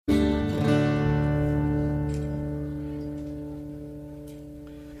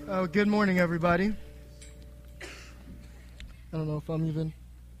Oh, good morning, everybody. I don't know if I'm even...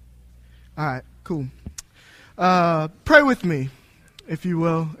 All right, cool. Pray with me, if you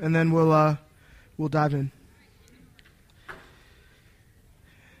will, and then we'll dive in.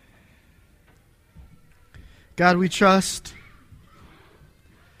 God, we trust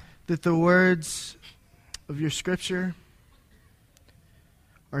that the words of your Scripture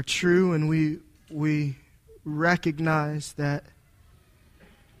are true, and we recognize that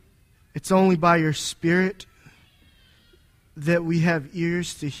it's only by your Spirit that we have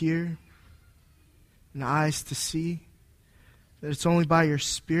ears to hear and eyes to see, that it's only by your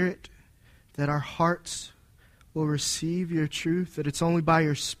Spirit that our hearts will receive your truth, that it's only by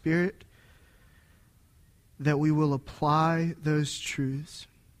your Spirit that we will apply those truths.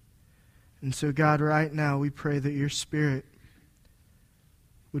 And so, God, right now we pray that your Spirit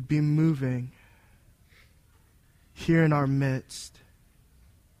would be moving here in our midst.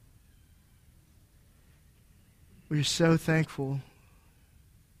 We're so thankful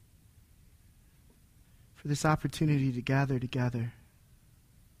for this opportunity to gather together,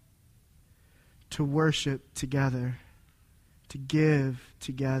 to worship together, to give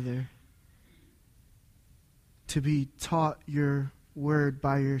together, to be taught your word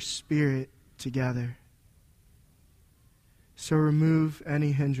by your Spirit together. So remove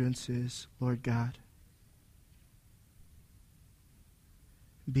any hindrances, Lord God.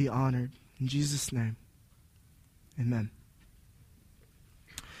 Be honored. In Jesus' name. Amen.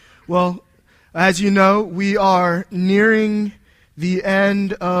 Well, as you know, we are nearing the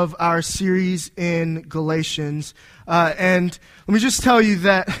end of our series in Galatians. And let me just tell you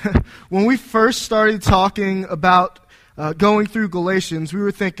that when we first started talking about going through Galatians, we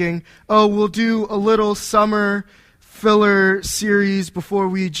were thinking, we'll do a little summer filler series before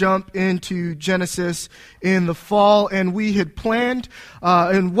we jump into Genesis in the fall, and we had planned,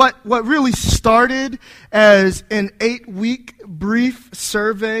 and what really started as an 8-week brief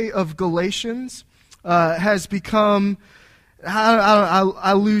survey of Galatians has become,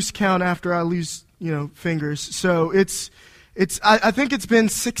 I lose count after I lose fingers. So I think it's been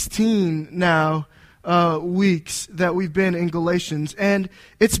 16 now weeks that we've been in Galatians, and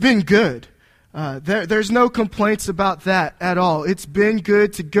it's been good. There's no complaints about that at all. It's been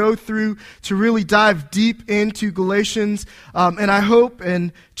good to go through, to really dive deep into Galatians. And I hope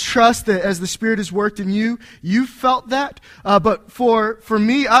and trust that as the Spirit has worked in you, you felt that. But for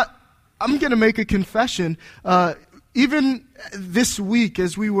me, I'm going to make a confession. Even this week,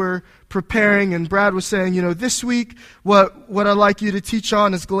 as we were preparing, and Brad was saying, this week, what I'd like you to teach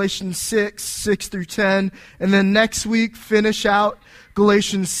on is Galatians 6 through 10. And then next week, finish out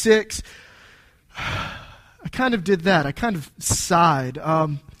Galatians 6. I kind of did that. I kind of sighed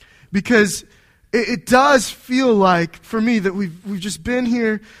because it does feel like, for me, that we've just been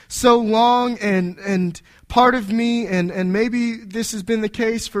here so long, and part of me, and maybe this has been the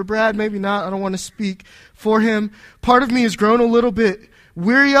case for Brad, maybe not, I don't want to speak for him, part of me has grown a little bit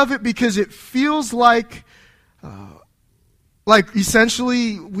weary of it because it feels like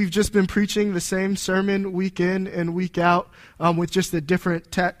essentially we've just been preaching the same sermon week in and week out with just a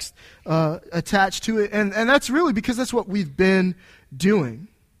different text attached to it. And that's really because that's what we've been doing.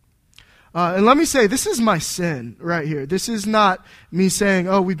 And let me say, this is my sin right here. This is not me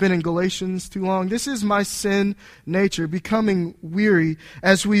saying, we've been in Galatians too long. This is my sin nature, becoming weary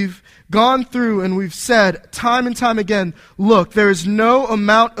as we've gone through and we've said time and time again, look, there is no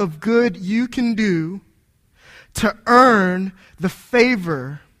amount of good you can do to earn the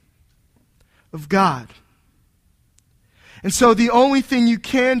favor of God. And so the only thing you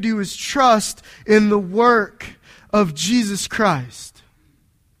can do is trust in the work of Jesus Christ.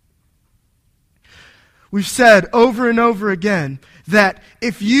 We've said over and over again that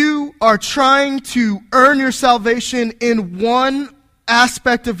if you are trying to earn your salvation in one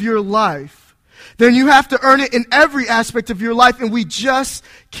aspect of your life, then you have to earn it in every aspect of your life, and we just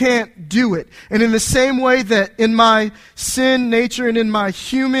can't do it. And in the same way that in my sin nature and in my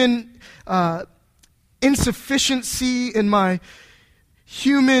human insufficiency, in my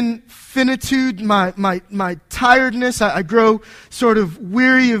human finitude, my tiredness, I grow sort of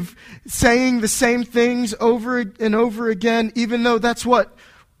weary of saying the same things over and over again, even though that's what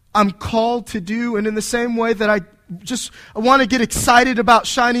I'm called to do. And in the same way that I want to get excited about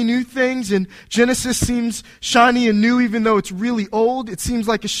shiny new things, and Genesis seems shiny and new even though it's really old. It seems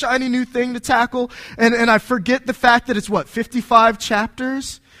like a shiny new thing to tackle, and I forget the fact that it's 55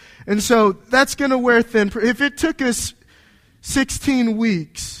 chapters? And so that's going to wear thin. If it took us 16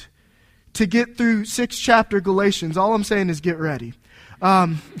 weeks to get through 6-chapter Galatians, all I'm saying is get ready.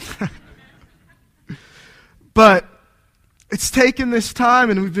 But it's taken this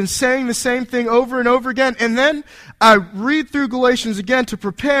time, and we've been saying the same thing over and over again. And then I read through Galatians again to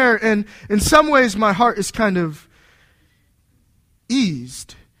prepare, and in some ways my heart is kind of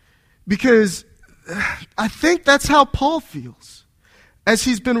eased, because I think that's how Paul feels. As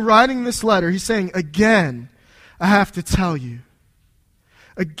he's been writing this letter, he's saying, again, I have to tell you.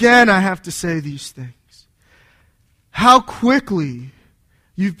 Again, I have to say these things. How quickly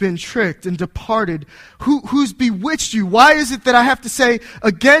you've been tricked and departed. Who's bewitched you? Why is it that I have to say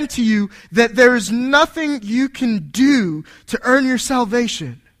again to you that there is nothing you can do to earn your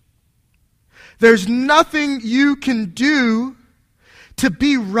salvation? There's nothing you can do to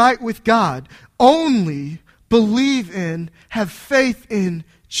be right with God. Only believe in, have faith in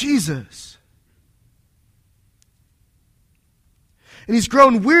Jesus. And he's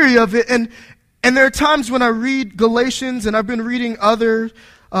grown weary of it. And there are times when I read Galatians, and I've been reading other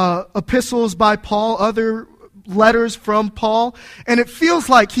epistles by Paul, other letters from Paul, and it feels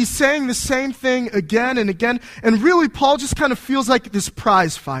like he's saying the same thing again and again. And really, Paul just kind of feels like this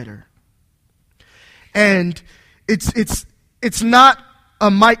prize fighter. And it's not a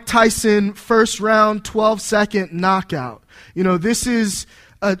Mike Tyson first round 12-second knockout. You know, this is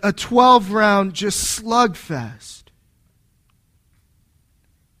a 12-round just slugfest.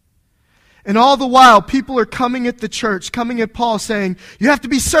 And all the while, people are coming at the church, coming at Paul saying, you have to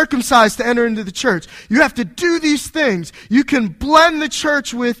be circumcised to enter into the church. You have to do these things. You can blend the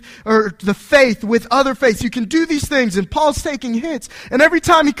church with, or the faith with other faiths. You can do these things. And Paul's taking hits. And every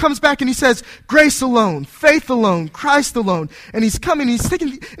time he comes back and he says, grace alone, faith alone, Christ alone. And he's coming, he's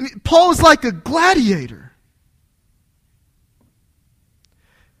taking, Paul is like a gladiator.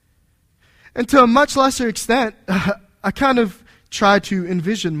 And to a much lesser extent, I kind of try to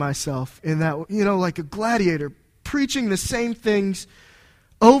envision myself in that, like a gladiator, preaching the same things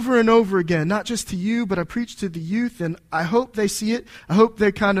over and over again, not just to you, but I preach to the youth, and I hope they see it. I hope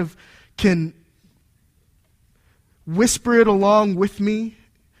they kind of can whisper it along with me,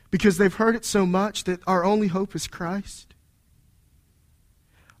 because they've heard it so much, that our only hope is Christ.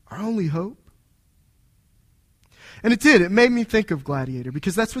 Our only hope. And it made me think of Gladiator,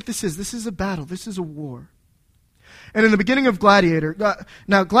 because that's what this is. This is a battle. This is a war. And in the beginning of Gladiator,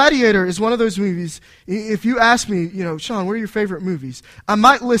 now Gladiator is one of those movies, if you ask me, Sean, what are your favorite movies? I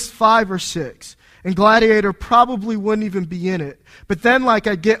might list 5 or 6. And Gladiator probably wouldn't even be in it. But then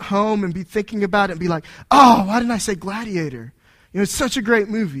I'd get home and be thinking about it and be like, oh, why didn't I say Gladiator? It's such a great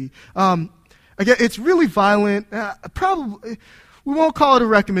movie. It's really violent. Probably, we won't call it a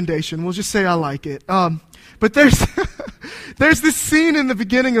recommendation. We'll just say I like it. But there's there's this scene in the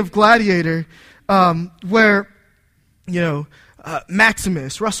beginning of Gladiator where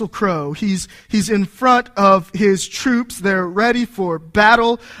Maximus, Russell Crowe, he's in front of his troops. They're ready for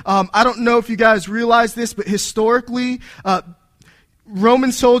battle. I don't know if you guys realize this, but historically,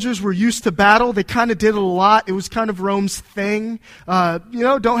 Roman soldiers were used to battle. They kind of did it a lot. It was kind of Rome's thing.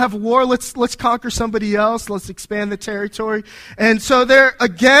 Don't have a war. Let's conquer somebody else. Let's expand the territory. And so they're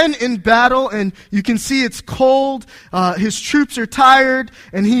again in battle, and you can see it's cold. His troops are tired,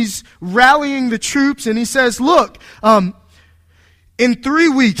 and he's rallying the troops, and he says, look, in 3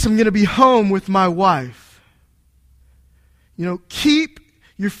 weeks, I'm going to be home with my wife. Keep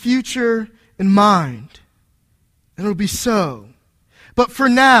your future in mind, and it'll be so. But for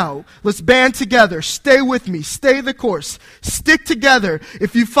now, let's band together. Stay with me. Stay the course. Stick together.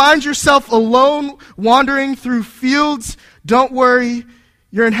 If you find yourself alone wandering through fields, don't worry.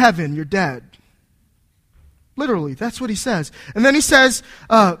 You're in heaven. You're dead. Literally, that's what he says. And then he says,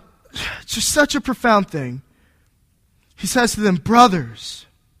 just such a profound thing. He says to them, brothers,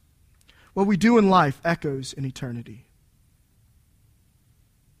 what we do in life echoes in eternity.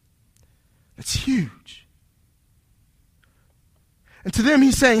 That's huge. And to them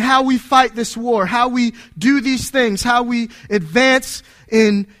he's saying how we fight this war, how we do these things, how we advance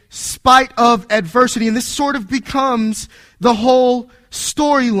in spite of adversity. And this sort of becomes the whole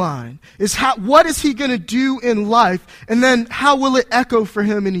storyline, is what is he going to do in life, and then how will it echo for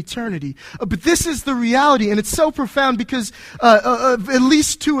him in eternity. But this is the reality, and it's so profound because of at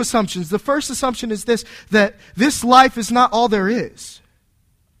least 2 assumptions. The first assumption is this, that this life is not all there is.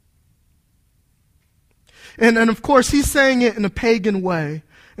 And of course, he's saying it in a pagan way,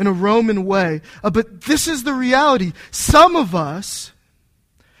 in a Roman way. But this is the reality. Some of us,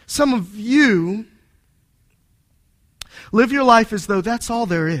 some of you, live your life as though that's all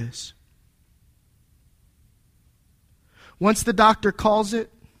there is. Once the doctor calls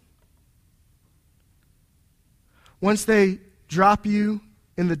it, once they drop you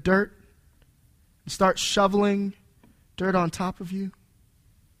in the dirt and start shoveling dirt on top of you,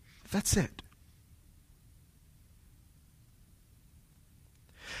 that's it.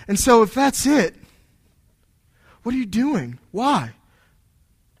 And so if that's it, what are you doing? Why?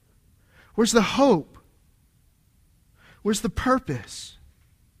 Where's the hope? Where's the purpose?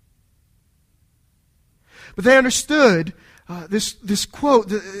 But they understood this quote.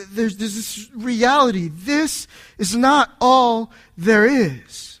 There's this reality. This is not all there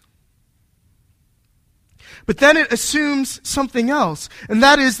is. But then it assumes something else, and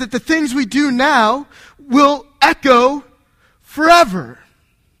that is that the things we do now will echo forever.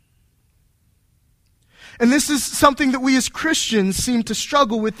 And this is something that we as Christians seem to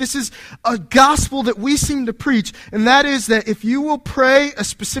struggle with. This is a gospel that we seem to preach, and that is that if you will pray a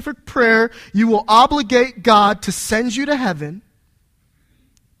specific prayer, you will obligate God to send you to heaven,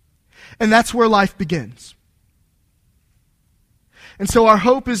 and that's where life begins. And so our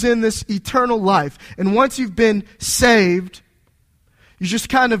hope is in this eternal life. And once you've been saved, you're just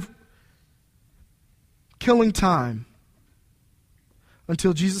kind of killing time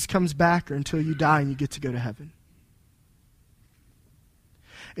until Jesus comes back or until you die and you get to go to heaven.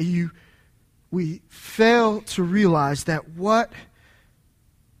 And we fail to realize that what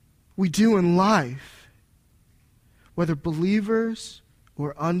we do in life, whether believers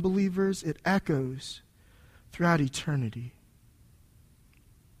or unbelievers, it echoes throughout eternity.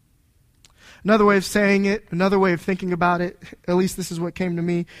 Another way of saying it, another way of thinking about it, at least this is what came to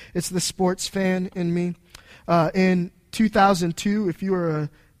me, it's the sports fan in me. In 2002, if you were a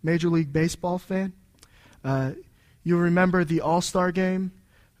Major League Baseball fan, you'll remember the All-Star game.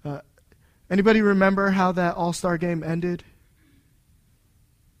 Anybody remember how that All-Star game ended?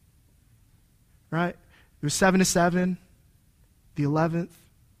 Right? It was 7-7, the 11th.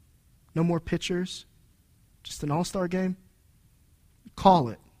 No more pitchers. Just an All-Star game. Call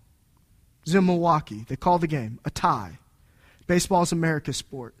it. It was in Milwaukee. They call the game a tie. Baseball is America's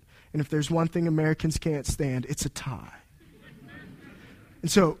sport. And if there's one thing Americans can't stand, it's a tie. And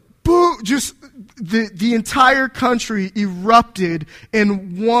so, boo, just the entire country erupted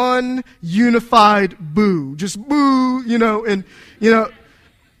in one unified boo. Just boo, and,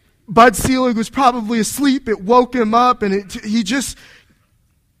 Bud Selig was probably asleep. It woke him up, and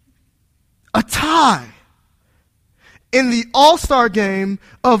a tie in the All-Star game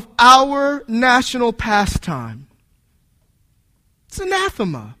of our national pastime. It's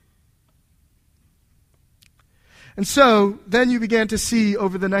anathema. And so, then you began to see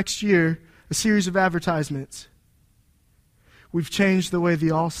over the next year a series of advertisements. We've changed the way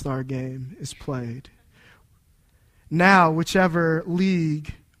the All-Star game is played. Now, whichever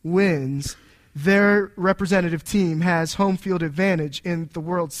league wins, their representative team has home field advantage in the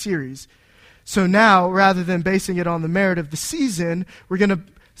World Series. So now, rather than basing it on the merit of the season, we're going to...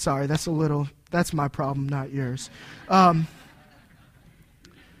 Sorry, that's my problem, not yours. But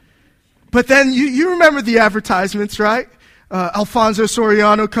then you remember the advertisements, right? Alfonso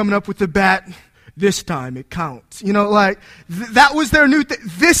Soriano coming up with the bat. This time it counts. That was their new thing.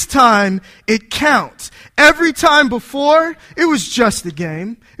 This time it counts. Every time before, it was just a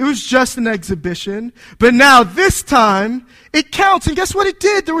game. It was just an exhibition. But now this time, it counts. And guess what it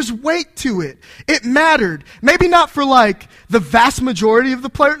did? There was weight to it. It mattered. Maybe not for the vast majority of the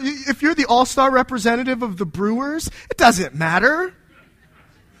players. If you're the all-star representative of the Brewers, it doesn't matter.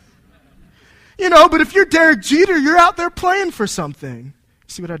 But if you're Derek Jeter, you're out there playing for something.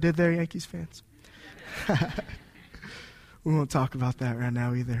 See what I did there, Yankees fans? We won't talk about that right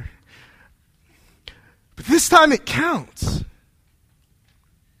now either. But this time it counts.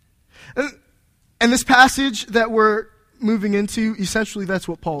 And this passage that we're moving into, essentially that's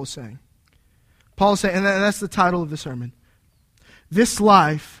what Paul is saying. Paul is saying, and that's the title of the sermon. This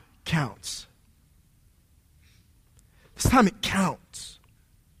life counts. This time it counts.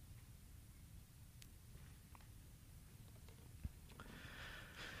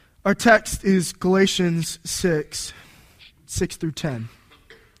 Our text is Galatians 6 through 10.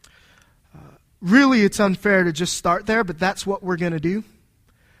 Really, it's unfair to just start there, but that's what we're going to do.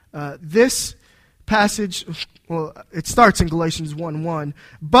 This passage, it starts in Galatians 1:1,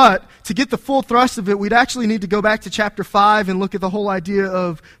 but to get the full thrust of it, we'd actually need to go back to chapter 5 and look at the whole idea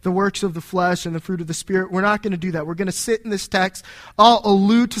of the works of the flesh and the fruit of the Spirit. We're not going to do that. We're going to sit in this text. I'll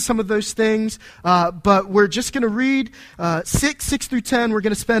allude to some of those things, but we're just going to read 6 through 10. We're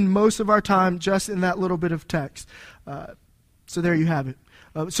going to spend most of our time just in that little bit of text. So there you have it.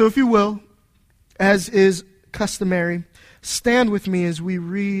 So if you will, as is customary, stand with me as we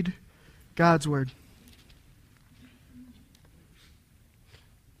read God's Word.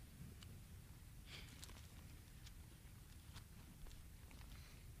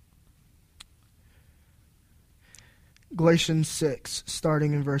 Galatians 6,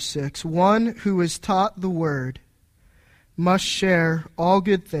 starting in verse 6. One who is taught the word must share all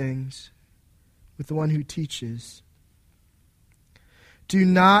good things with the one who teaches. Do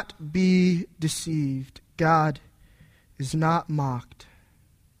not be deceived. God is not mocked.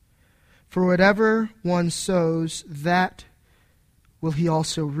 For whatever one sows, that will he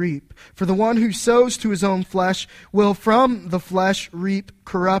also reap. For the one who sows to his own flesh will from the flesh reap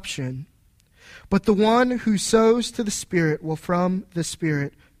corruption. But the one who sows to the Spirit will from the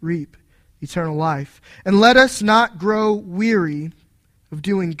Spirit reap eternal life. And let us not grow weary of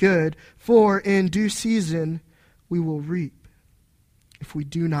doing good, for in due season we will reap if we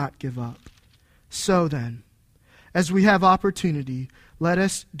do not give up. So then, as we have opportunity, let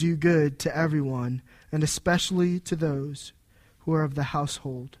us do good to everyone, and especially to those who are of the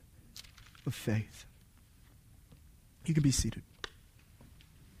household of faith. You can be seated.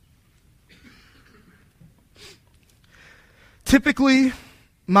 Typically,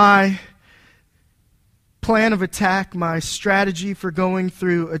 my plan of attack, my strategy for going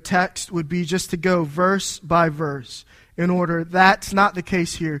through a text would be just to go verse by verse in order. That's not the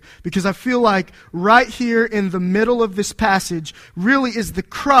case here, because I feel like right here in the middle of this passage really is the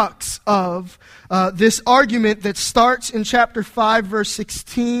crux of this argument that starts in chapter 5, verse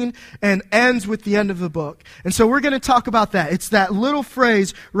 16 and ends with the end of the book. And so we're going to talk about that. It's that little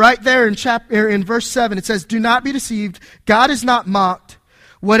phrase right there in verse 7. It says, "Do not be deceived. God is not mocked.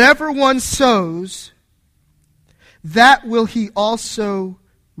 Whatever one sows, that will he also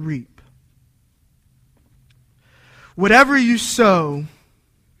reap." Whatever you sow,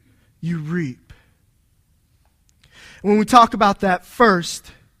 you reap. When we talk about that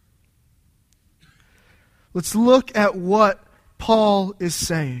first, let's look at what Paul is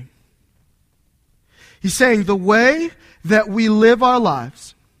saying. He's saying the way that we live our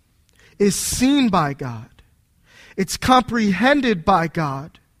lives is seen by God. It's comprehended by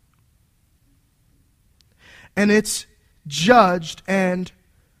God. And it's judged and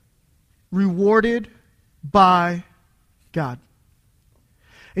rewarded by God.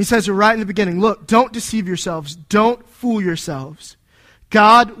 And he says it right in the beginning, look, don't deceive yourselves. Don't fool yourselves.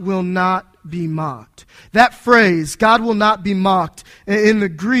 God will not be mocked. That phrase, God will not be mocked, in the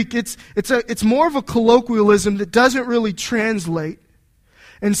Greek, it's more of a colloquialism that doesn't really translate.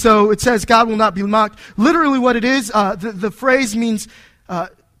 And so it says God will not be mocked. Literally what it is, the phrase means,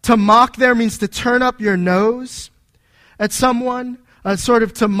 to mock there means to turn up your nose at someone. Sort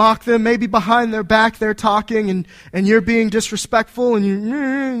of to mock them, maybe behind their back they're talking and you're being disrespectful and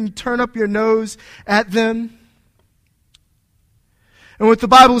you turn up your nose at them. And what the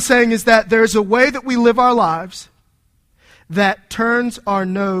Bible is saying is that there's a way that we live our lives that turns our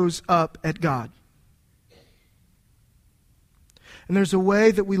nose up at God. And there's a way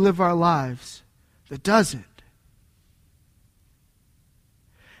that we live our lives that doesn't.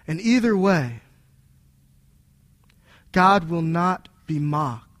 And either way, God will not be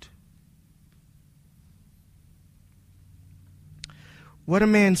mocked. What a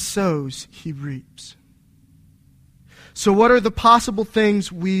man sows, he reaps. So what are the possible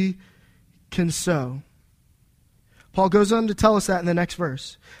things we can sow? Paul goes on to tell us that in the next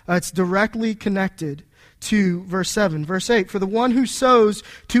verse. It's directly connected to verse 7. Verse 8, "For the one who sows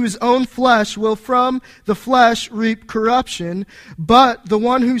to his own flesh will from the flesh reap corruption, but the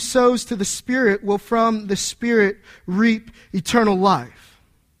one who sows to the Spirit will from the Spirit reap eternal life."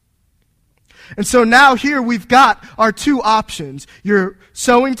 And so now here we've got our two options. You're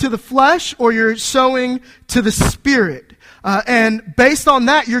sowing to the flesh or you're sowing to the Spirit. And based on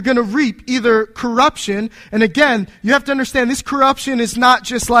that, you're going to reap either corruption. And again, you have to understand this corruption is not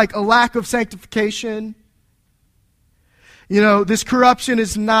just like a lack of sanctification. You know, this corruption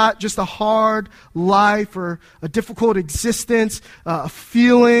is not just a hard life or a difficult existence, a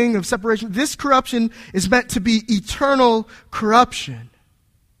feeling of separation. This corruption is meant to be eternal corruption.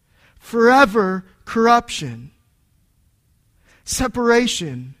 Forever corruption.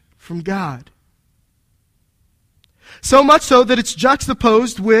 Separation from God. So much so that it's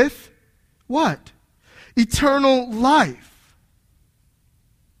juxtaposed with what? Eternal life.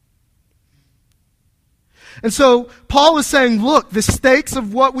 And so Paul is saying, look, the stakes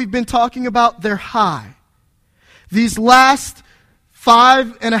of what we've been talking about, they're high. These last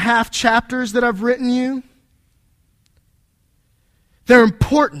 5.5 chapters that I've written you, they're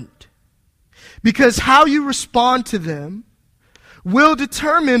important. Because how you respond to them will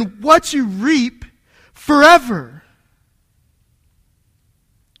determine what you reap forever.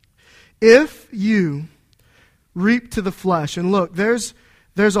 If you reap to the flesh, and look, there's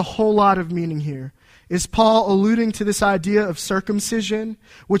a whole lot of meaning here. Is Paul alluding to this idea of circumcision,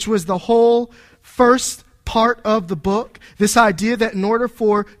 which was the whole first part of the book. This idea that in order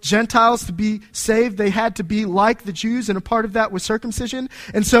for Gentiles to be saved, they had to be like the Jews, and a part of that was circumcision.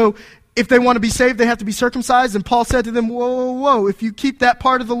 And so if they want to be saved, they have to be circumcised. And Paul said to them, whoa, whoa, whoa, if you keep that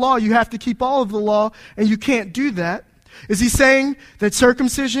part of the law, you have to keep all of the law, and you can't do that. Is he saying that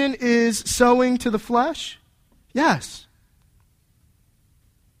circumcision is sowing to the flesh? Yes.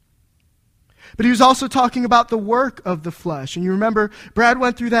 But he was also talking about the work of the flesh. And you remember, Brad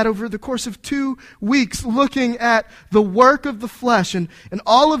went through that over the course of 2 weeks, looking at the work of the flesh and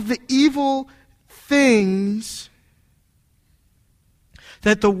all of the evil things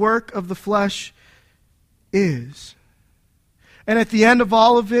that the work of the flesh is. And at the end of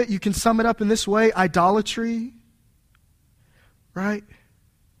all of it, you can sum it up in this way: idolatry, right?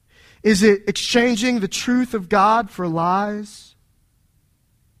 Is it exchanging the truth of God for lies?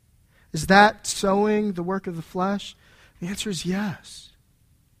 Is that sowing the work of the flesh? The answer is yes.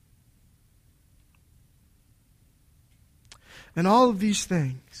 And all of these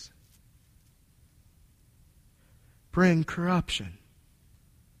things bring corruption.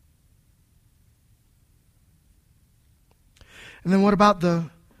 And then what about the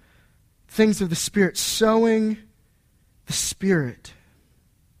things of the Spirit? Sowing the Spirit.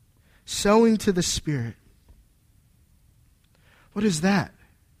 Sowing to the Spirit. What is that?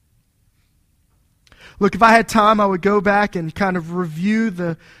 Look, if I had time, I would go back and kind of review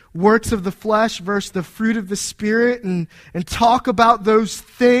the works of the flesh versus the fruit of the Spirit and talk about those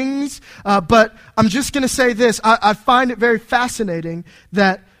things. But I'm just going to say this. I find it very fascinating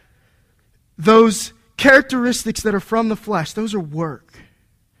that those characteristics that are from the flesh, those are work.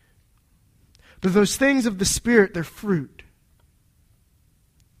 But those things of the Spirit, they're fruit.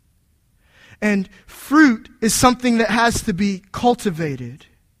 And fruit is something that has to be cultivated.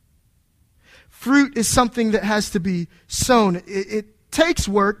 Fruit is something that has to be sown. It takes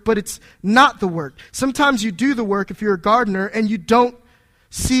work, but it's not the work. Sometimes you do the work if you're a gardener and you don't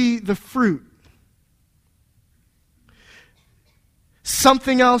see the fruit.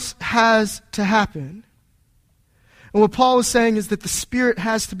 Something else has to happen. And what Paul is saying is that the Spirit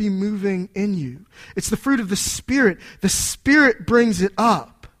has to be moving in you. It's the fruit of the Spirit. The Spirit brings it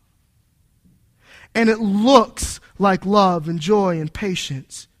up. And it looks like love and joy and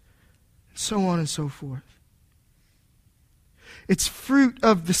patience. So on and so forth. It's fruit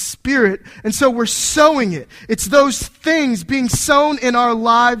of the Spirit, and so we're sowing it. It's those things being sown in our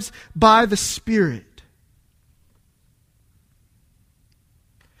lives by the Spirit.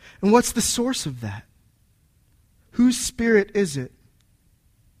 And what's the source of that? Whose Spirit is it?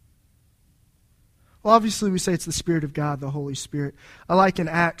 Well, obviously we say it's the Spirit of God, the Holy Spirit. I like in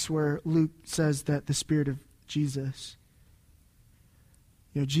Acts where Luke says that the Spirit of Jesus.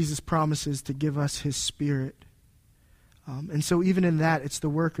 Jesus promises to give us His Spirit. And so even in that, it's the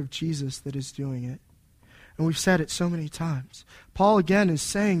work of Jesus that is doing it. And we've said it so many times. Paul, again, is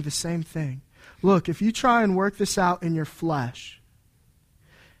saying the same thing. Look, if you try and work this out in your flesh,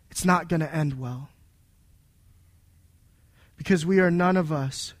 it's not going to end well. Because we are none of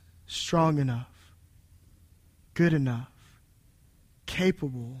us strong enough, good enough,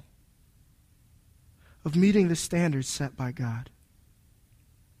 capable of meeting the standards set by God.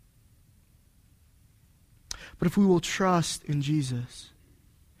 But if we will trust in Jesus,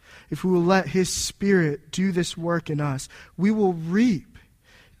 if we will let His Spirit do this work in us, we will reap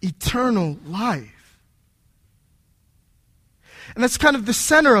eternal life. And that's kind of the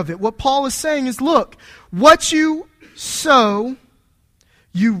center of it. What Paul is saying is, look, what you sow,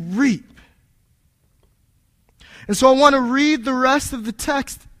 you reap. And so I want to read the rest of the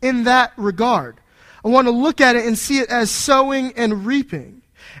text in that regard. I want to look at it and see it as sowing and reaping.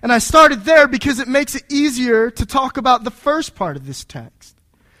 And I started there because it makes it easier to talk about the first part of this text.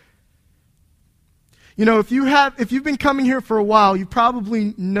 If you've been coming here for a while, you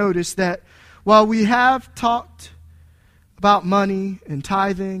probably noticed that while we have talked about money and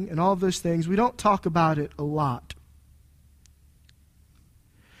tithing and all of those things, we don't talk about it a lot.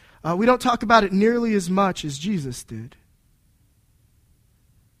 We don't talk about it nearly as much as Jesus did.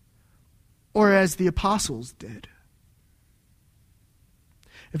 Or as the apostles did.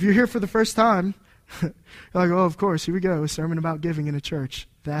 If you're here for the first time, you're like, oh, of course, here we go, a sermon about giving in a church.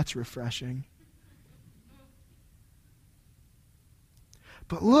 That's refreshing.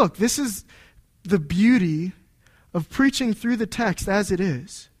 But look, this is the beauty of preaching through the text as it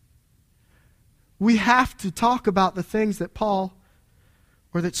is. We have to talk about the things that Paul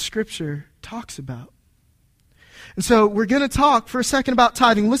or that Scripture talks about. And so we're going to talk for a second about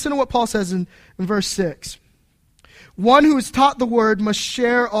tithing. Listen to what Paul says in verse 6. One who is taught the word must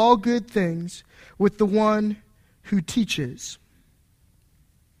share all good things with the one who teaches.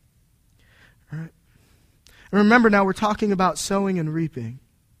 All right. And remember now, we're talking about sowing and reaping.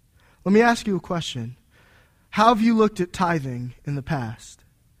 Let me ask you a question. How have you looked at tithing in the past?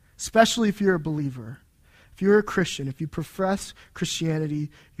 Especially if you're a believer. If you're a Christian, if you profess Christianity,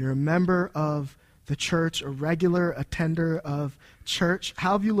 you're a member of the church, a regular attender of church,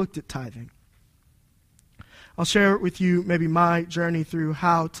 how have you looked at tithing? I'll share with you maybe my journey through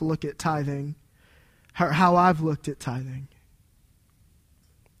how to look at tithing, how I've looked at tithing.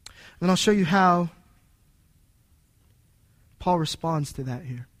 And I'll show you how Paul responds to that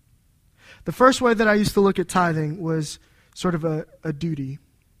here. The first way that I used to look at tithing was sort of a duty.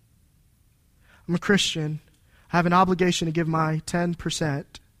 I'm a Christian. I have an obligation to give my 10%.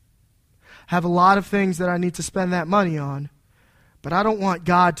 I have a lot of things that I need to spend that money on, but I don't want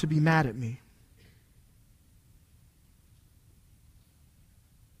God to be mad at me.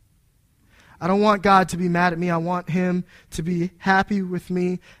 I don't want God to be mad at me. I want Him to be happy with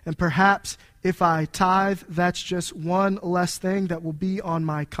me. And perhaps if I tithe, that's just one less thing that will be on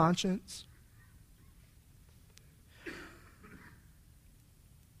my conscience.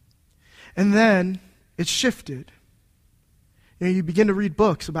 And then it shifted. You begin to read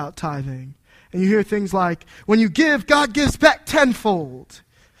books about tithing. And you hear things like, when you give, God gives back tenfold.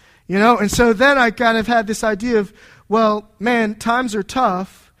 And so then I kind of had this idea of, well, man, times are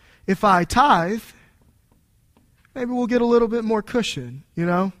tough. If I tithe, maybe we'll get a little bit more cushion,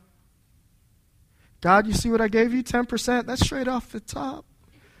 God, you see what I gave you? 10%? That's straight off the top.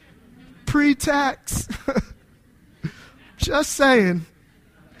 Pre-tax. Just saying.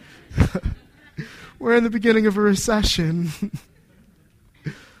 We're in the beginning of a recession.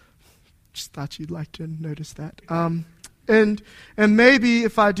 Just thought you'd like to notice that. And maybe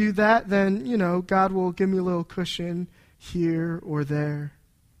if I do that, then, God will give me a little cushion here or there.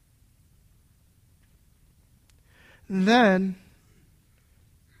 And then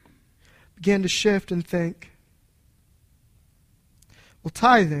began to shift and think, well,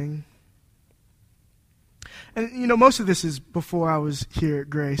 tithing, and most of this is before I was here at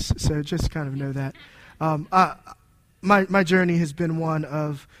Grace, so just kind of know that. My journey has been one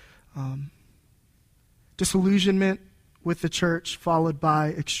of disillusionment with the church, followed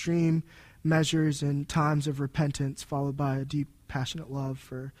by extreme measures and times of repentance, followed by a deep, passionate love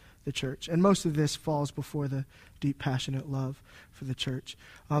for the church. And most of this falls before the deep, passionate love for the church.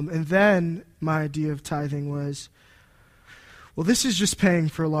 And then my idea of tithing was, well, this is just paying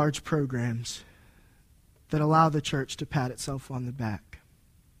for large programs that allow the church to pat itself on the back.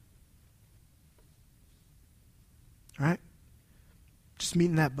 All right? Just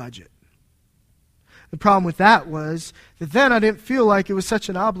meeting that budget. The problem with that was that then I didn't feel like it was such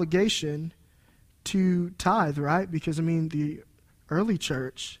an obligation to tithe, right? Because, the early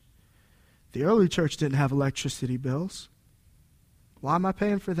church didn't have electricity bills. Why am I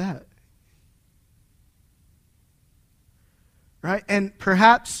paying for that? Right? And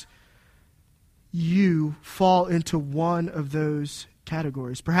perhaps you fall into one of those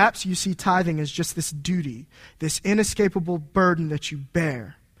categories. Perhaps you see tithing as just this duty, this inescapable burden that you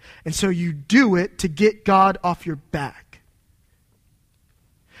bear. And so you do it to get God off your back.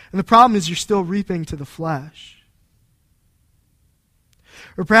 And the problem is you're still reaping to the flesh.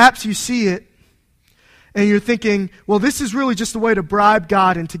 Or perhaps you see it and you're thinking, well, this is really just a way to bribe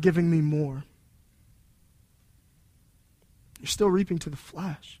God into giving me more. You're still reaping to the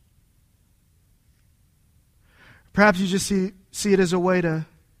flesh. Perhaps you just see it as a way to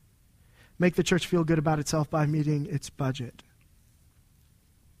make the church feel good about itself by meeting its budget.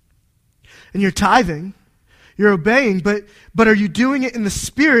 And you're tithing, you're obeying, but are you doing it in the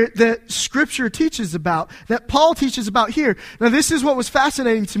spirit that Scripture teaches about, that Paul teaches about here? Now, this is what was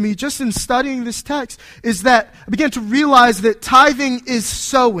fascinating to me just in studying this text, is that I began to realize that tithing is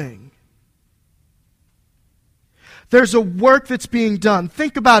sowing. There's a work that's being done.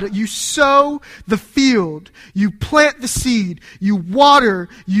 Think about it. You sow the field. You plant the seed. You water.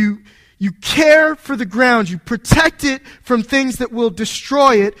 You care for the ground. You protect it from things that will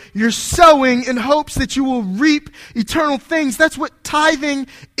destroy it. You're sowing in hopes that you will reap eternal things. That's what tithing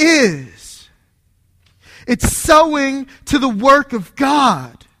is. It's sowing to the work of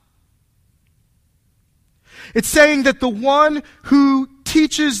God. It's saying that the one who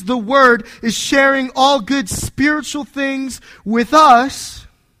teaches the word is sharing all good spiritual things with us.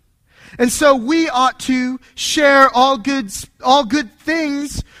 And so we ought to share all good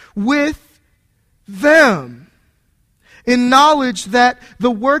things with them, in knowledge that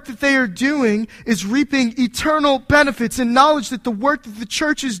the work that they are doing is reaping eternal benefits, in knowledge that the work that the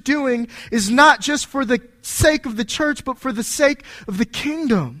church is doing is not just for the sake of the church, but for the sake of the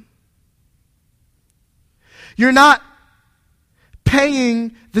kingdom. You're not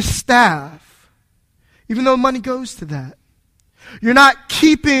paying the staff. even though money goes to that. You're not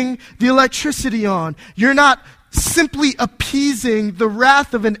keeping the electricity on. You're not simply appeasing the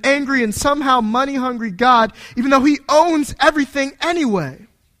wrath of an angry and somehow money-hungry God, even though he owns everything anyway.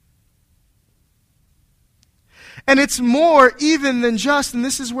 And it's more even than just, and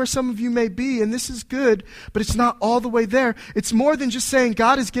this is where some of you may be, and this is good, but it's not all the way there. It's more than just saying,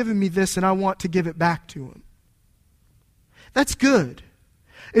 God has given me this and I want to give it back to him. That's good.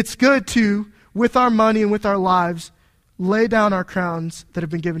 It's good to, with our money and with our lives, lay down our crowns that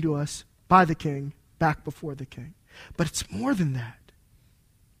have been given to us by the King back before the King. But it's more than that.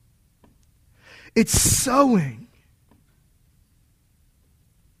 It's sowing.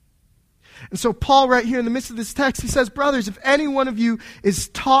 And so Paul right here in the midst of this text, he says, brothers, if any one of you is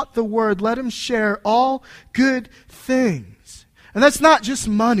taught the word, let him share all good things. And that's not just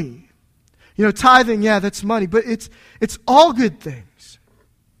money. You know, tithing, yeah, that's money, but it's all good things.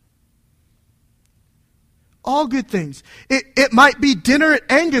 All good things. It might be dinner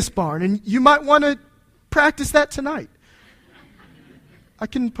at Angus Barn, and you might want to practice that tonight. I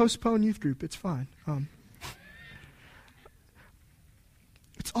can postpone youth group. It's fine.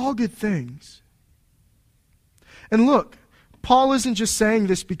 It's all good things. And look, Paul isn't just saying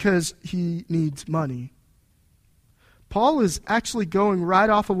this because he needs money. Paul is actually going right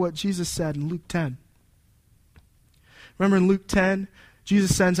off of what Jesus said in Luke 10. Remember in Luke 10,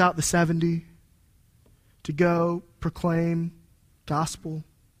 Jesus sends out the 70 to go proclaim gospel.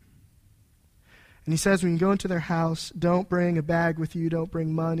 And he says when you go into their house, don't bring a bag with you, don't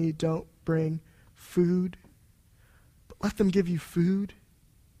bring money, don't bring food. But let them give you food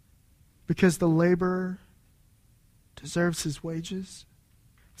because the laborer deserves his wages.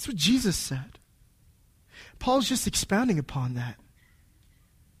 That's what Jesus said. Paul's just expounding upon that.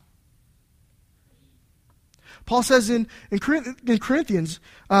 Paul says in Corinthians,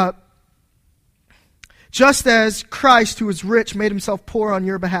 just as Christ, who is rich, made himself poor on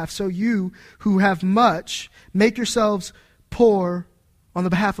your behalf, so you who have much, make yourselves poor on the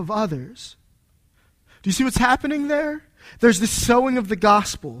behalf of others. Do you see what's happening there? There's the sowing of the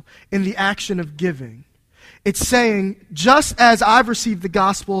gospel in the action of giving. It's saying, just as I've received the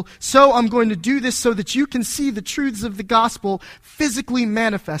gospel, so I'm going to do this so that you can see the truths of the gospel physically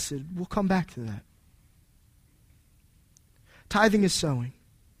manifested. We'll come back to that. Tithing is sowing.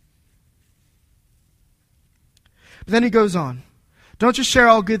 But then he goes on. Don't just share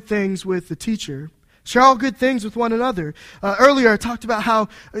all good things with the teacher. Share all good things with one another. Earlier I talked about how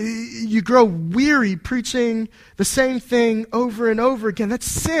you grow weary preaching the same thing over and over again. That's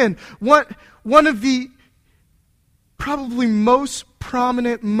sin. One of the probably most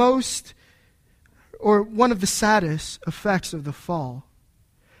prominent, or one of the saddest effects of the fall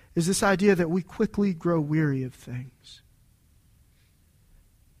is this idea that we quickly grow weary of things.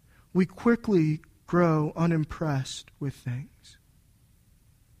 We quickly grow unimpressed with things.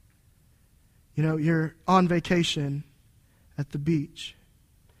 You know, you're on vacation at the beach,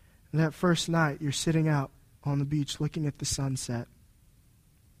 and that first night you're sitting out on the beach looking at the sunset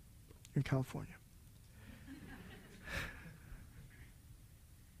in California.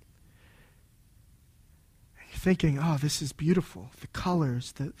 And you're thinking, oh, this is beautiful. The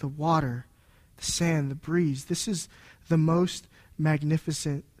colors, the water, the sand, the breeze. This is the most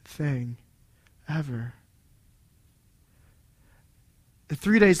magnificent thing ever. And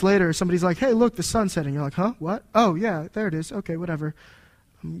 3 days later, somebody's like, hey, look, the sun's setting. You're like, huh? What? Oh, yeah, there it is. Okay, whatever.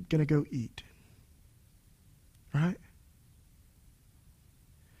 I'm going to go eat. Right?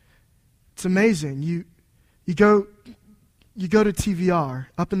 It's amazing. You go to TVR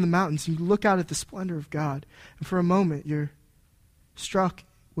up in the mountains, and you look out at the splendor of God, and for a moment you're struck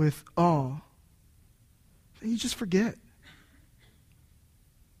with awe. And you just forget.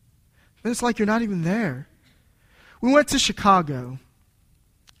 And it's like you're not even there. We went to Chicago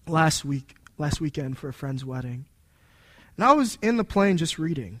last weekend for a friend's wedding. And I was in the plane just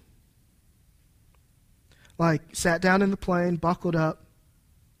reading. Like, sat down in the plane, buckled up,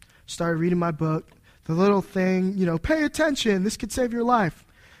 started reading my book. The little thing, pay attention, this could save your life.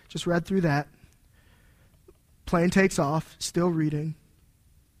 Just read through that. Plane takes off, still reading.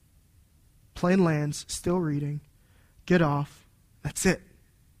 Plane lands, still reading. Get off. That's it.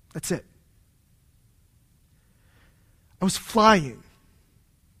 That's it. I was flying.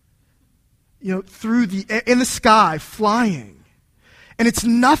 In the sky, flying. And it's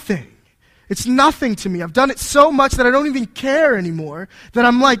nothing. It's nothing to me. I've done it so much that I don't even care anymore, that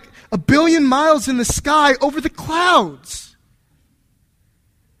I'm like 1 billion miles in the sky over the clouds.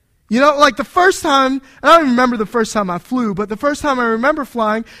 You know, like the first time, I don't even remember the first time I flew, but the first time I remember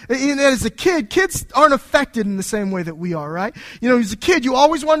flying, and as a kid, kids aren't affected in the same way that we are, right? You know, as a kid, you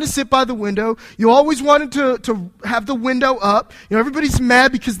always wanted to sit by the window. You always wanted to have the window up. You know, everybody's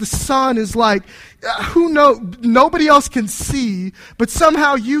mad because the sun is like, nobody else can see, but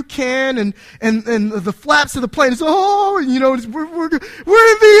somehow you can, and the flaps of the plane is, you know, we're in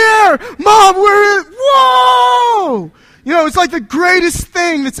the air. Mom, whoa! You know, it's like the greatest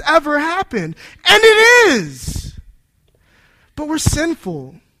thing that's ever happened. And it is. But we're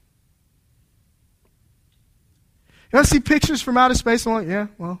sinful. You know, I see pictures from outer space and I'm like, yeah,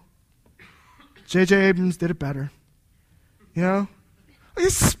 well, J.J. Abrams did it better. You know?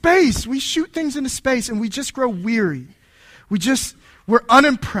 It's space. We shoot things into space and we just grow weary. We're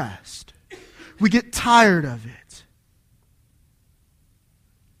unimpressed. We get tired of it.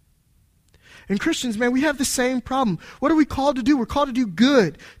 And Christians, man, we have the same problem. What are we called to do? We're called to do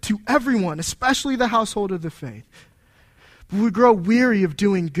good to everyone, especially the household of the faith. But we grow weary of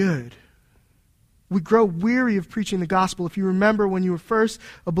doing good. We grow weary of preaching the gospel. If you remember when you were first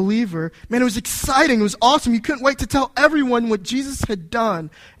a believer, man, it was exciting. It was awesome. You couldn't wait to tell everyone what Jesus had done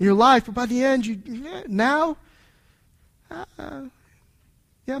in your life. But by the end,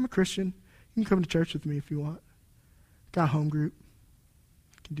 I'm a Christian. You can come to church with me if you want. Got a home group.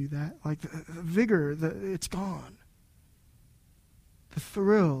 Do that. Like the vigor, it's gone. The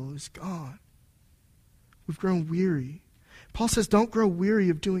thrill is gone. We've grown weary. Paul says, don't grow weary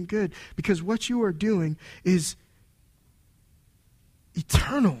of doing good, because what you are doing is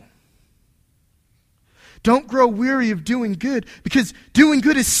eternal. Don't grow weary of doing good, because doing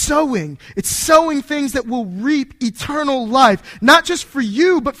good is sowing. It's sowing things that will reap eternal life, not just for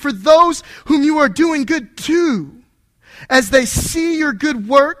you, but for those whom you are doing good to. As they see your good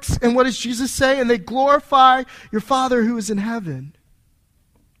works, and what does Jesus say? And they glorify your Father who is in heaven.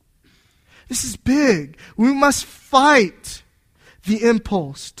 This is big. We must fight the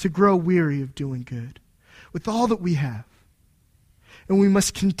impulse to grow weary of doing good with all that we have. And we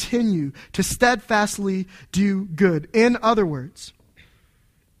must continue to steadfastly do good. In other words,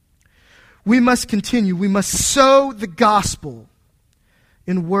 we must continue. We must sow the gospel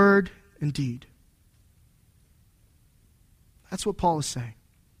in word and deed. That's what Paul is saying.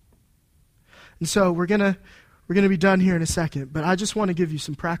 And so we're gonna be done here in a second, but I just want to give you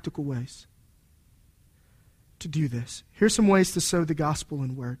some practical ways to do this. Here's some ways to sow the gospel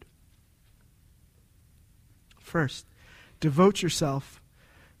in word. First, devote yourself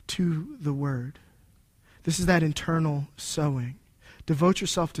to the word. This is that internal sowing. Devote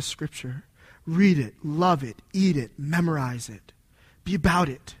yourself to Scripture. Read it, love it, eat it, memorize it. Be about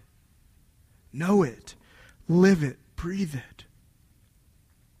it. Know it. Live it. Breathe it.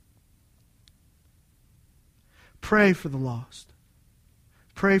 Pray for the lost.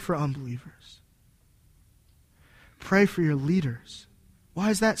 Pray for unbelievers. Pray for your leaders. Why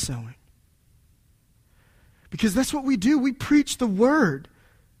is that sowing? Because that's what we do. We preach the word.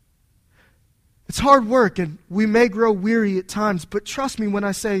 It's hard work, and we may grow weary at times, but trust me when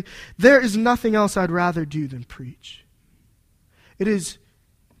I say there is nothing else I'd rather do than preach.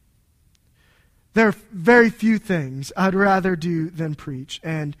 There are very few things I'd rather do than preach,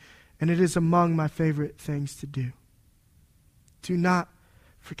 and it is among my favorite things to do. Do not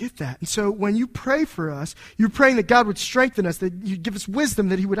forget that. And so when you pray for us, you're praying that God would strengthen us, that you'd give us wisdom,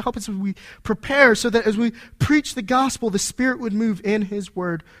 that He would help us as we prepare, so that as we preach the gospel, the Spirit would move in His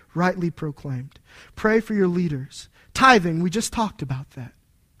word rightly proclaimed. Pray for your leaders. Tithing, we just talked about that.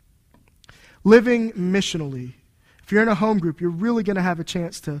 Living missionally. If you're in a home group, you're really going to have a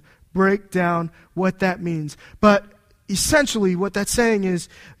chance to break down what that means. But essentially what that's saying is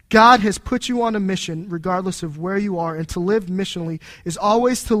God has put you on a mission regardless of where you are, and to live missionally is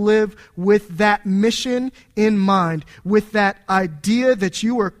always to live with that mission in mind, with that idea that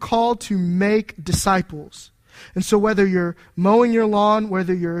you are called to make disciples. And so whether you're mowing your lawn,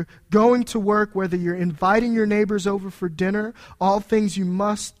 whether you're going to work, whether you're inviting your neighbors over for dinner, all things you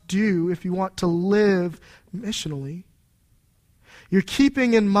must do if you want to live missionally. You're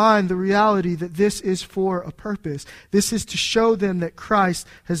keeping in mind the reality that this is for a purpose. This is to show them that Christ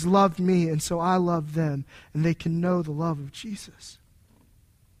has loved me, and so I love them, and they can know the love of Jesus.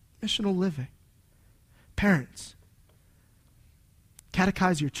 Missional living. Parents,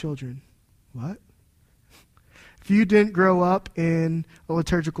 catechize your children. What? If you didn't grow up in a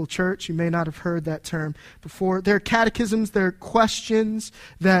liturgical church, you may not have heard that term before. There are catechisms, there are questions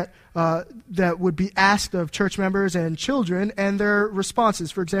that would be asked of church members and children, and their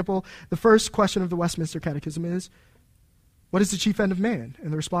responses. For example, the first question of the Westminster Catechism is, what is the chief end of man?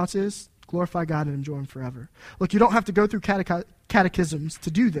 And the response is, glorify God and enjoy Him forever. Look, you don't have to go through catechisms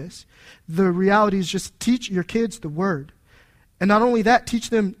to do this. The reality is just teach your kids the Word. And not only that, teach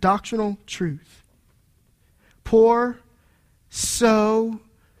them doctrinal truth. Sow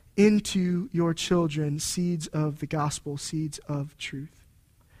into your children seeds of the gospel, seeds of truth.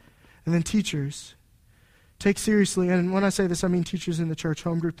 And then teachers, take seriously, and when I say this, I mean teachers in the church,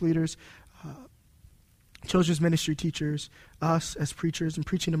 home group leaders, children's ministry teachers, us as preachers, and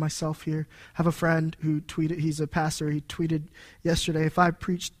preaching to myself here. I have a friend who tweeted, he's a pastor, he tweeted yesterday, if I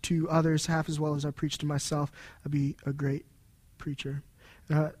preached to others half as well as I preach to myself, I'd be a great preacher.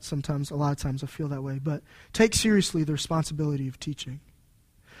 A lot of times I feel that way, but take seriously the responsibility of teaching.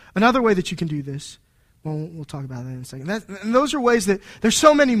 Another way that you can do this, well, we'll talk about that in a second. And those are ways that, there's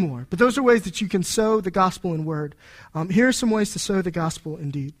so many more, but those are ways that you can sow the gospel in word. Here are some ways to sow the gospel in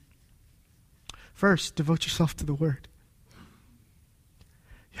deed. First, devote yourself to the Word.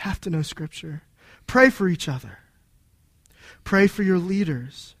 You have to know Scripture. Pray for each other. Pray for your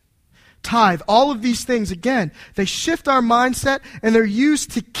leaders. Tithe. All of these things, again, they shift our mindset and they're used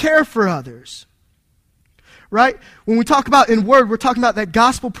to care for others. Right? When we talk about in word, we're talking about that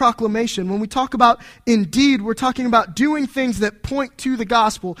gospel proclamation. When we talk about in deed, we're talking about doing things that point to the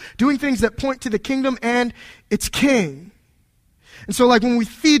gospel, doing things that point to the kingdom and its king. And so like when we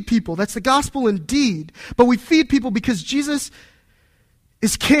feed people, that's the gospel in deed. But we feed people because Jesus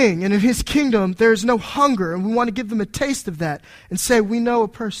is king, and in His kingdom there is no hunger, and we want to give them a taste of that and say, we know a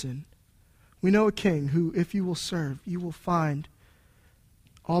person, we know a king who, if you will serve, you will find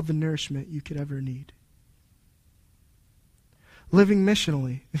all the nourishment you could ever need. Living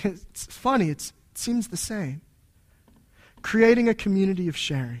missionally. It's funny, it seems the same. Creating a community of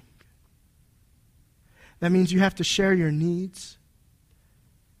sharing. That means you have to share your needs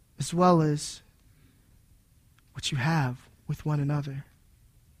as well as what you have with one another.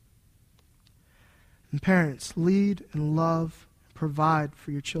 And parents, lead and love, provide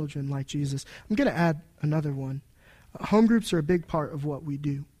for your children like Jesus. I'm going to add another one. Home groups are a big part of what we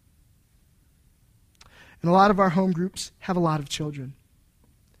do. And a lot of our home groups have a lot of children.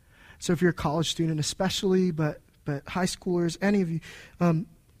 So if you're a college student especially, but high schoolers, any of you,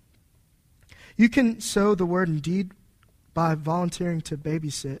 you can sow the word in deed by volunteering to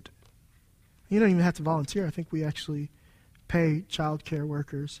babysit. You don't even have to volunteer. I think we actually pay child care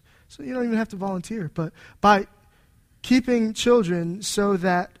workers. So you don't even have to volunteer. But by keeping children so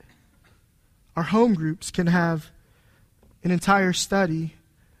that our home groups can have an entire study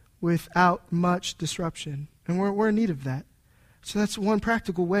without much disruption. And we're in need of that. So that's one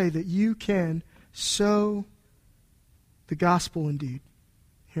practical way that you can sow the gospel in deed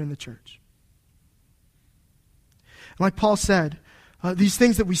here in the church. And like Paul said, these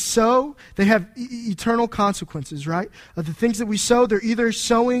things that we sow, they have eternal consequences, right? The things that we sow, they're either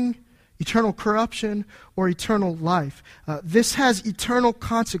sowing eternal corruption or eternal life. This has eternal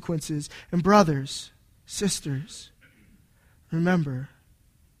consequences. And brothers, sisters, remember,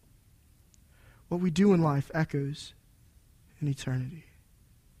 what we do in life echoes in eternity.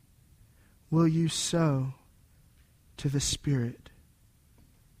 Will you sow to the Spirit?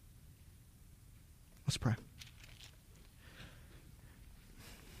 Let's pray.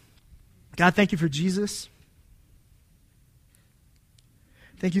 God, thank you for Jesus.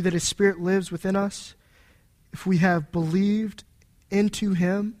 Thank you that His Spirit lives within us. If we have believed into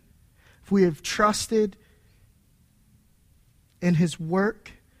Him, if we have trusted in His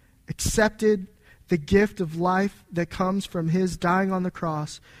work, accepted the gift of life that comes from His dying on the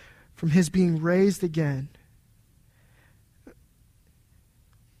cross, from His being raised again,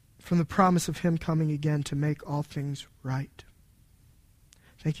 from the promise of Him coming again to make all things right.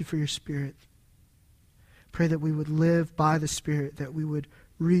 Thank you for your Spirit. Pray that we would live by the Spirit, that we would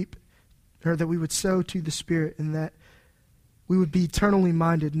reap, or that we would sow to the Spirit, and that we would be eternally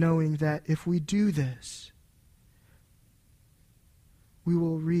minded, knowing that if we do this, we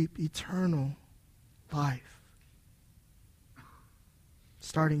will reap eternal life,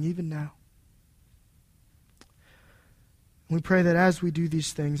 starting even now. We pray that as we do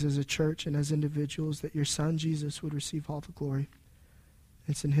these things as a church and as individuals, that your Son, Jesus, would receive all the glory.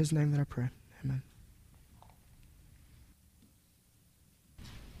 It's in His name that I pray. Amen.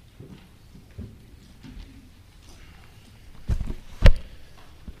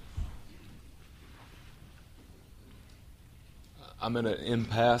 I'm at an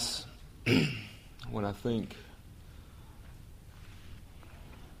impasse when I think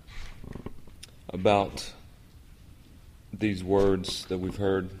about these words that we've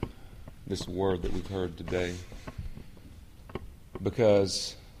heard, this word that we've heard today.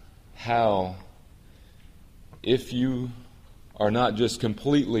 Because how, if you are not just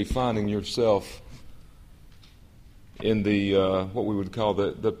completely finding yourself in the what we would call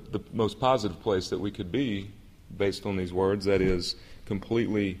the most positive place that we could be based on these words, that is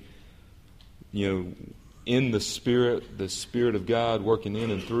completely, in the Spirit of God working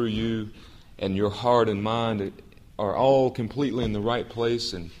in and through you, and your heart and mind are all completely in the right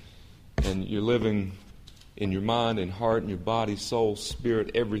place, and you're living in your mind and heart and your body, soul,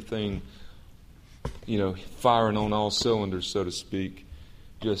 spirit, everything, firing on all cylinders, so to speak.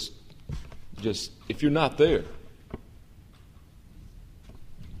 Just if you're not there,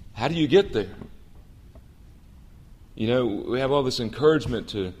 how do you get there? We have all this encouragement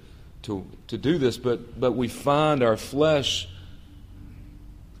to do this, but we find our flesh,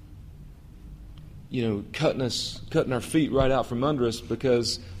 cutting our feet right out from under us,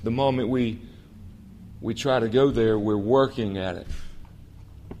 because the moment we try to go there, we're working at it.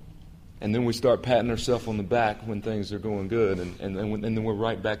 And then we start patting ourselves on the back when things are going good, and then we're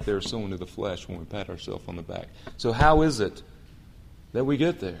right back there sowing to the flesh when we pat ourselves on the back. So how is it that we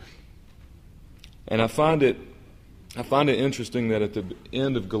get there? And I find it interesting that at the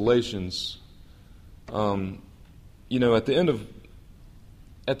end of Galatians, at the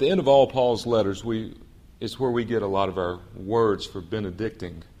end of all Paul's letters, it's where we get a lot of our words for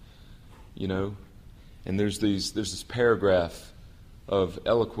benedicting, And there's this paragraph of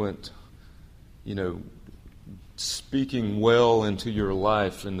eloquent, speaking well into your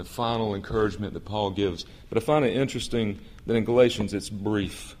life and the final encouragement that Paul gives. But I find it interesting that in Galatians it's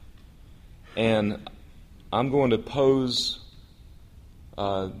brief. And I'm going to pose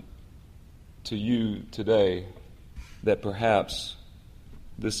to you today that perhaps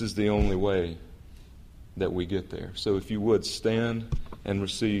this is the only way that we get there. So if you would, stand and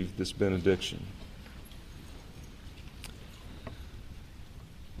receive this benediction.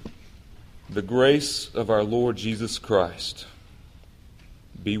 The grace of our Lord Jesus Christ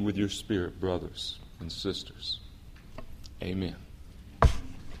be with your spirit, brothers and sisters. Amen.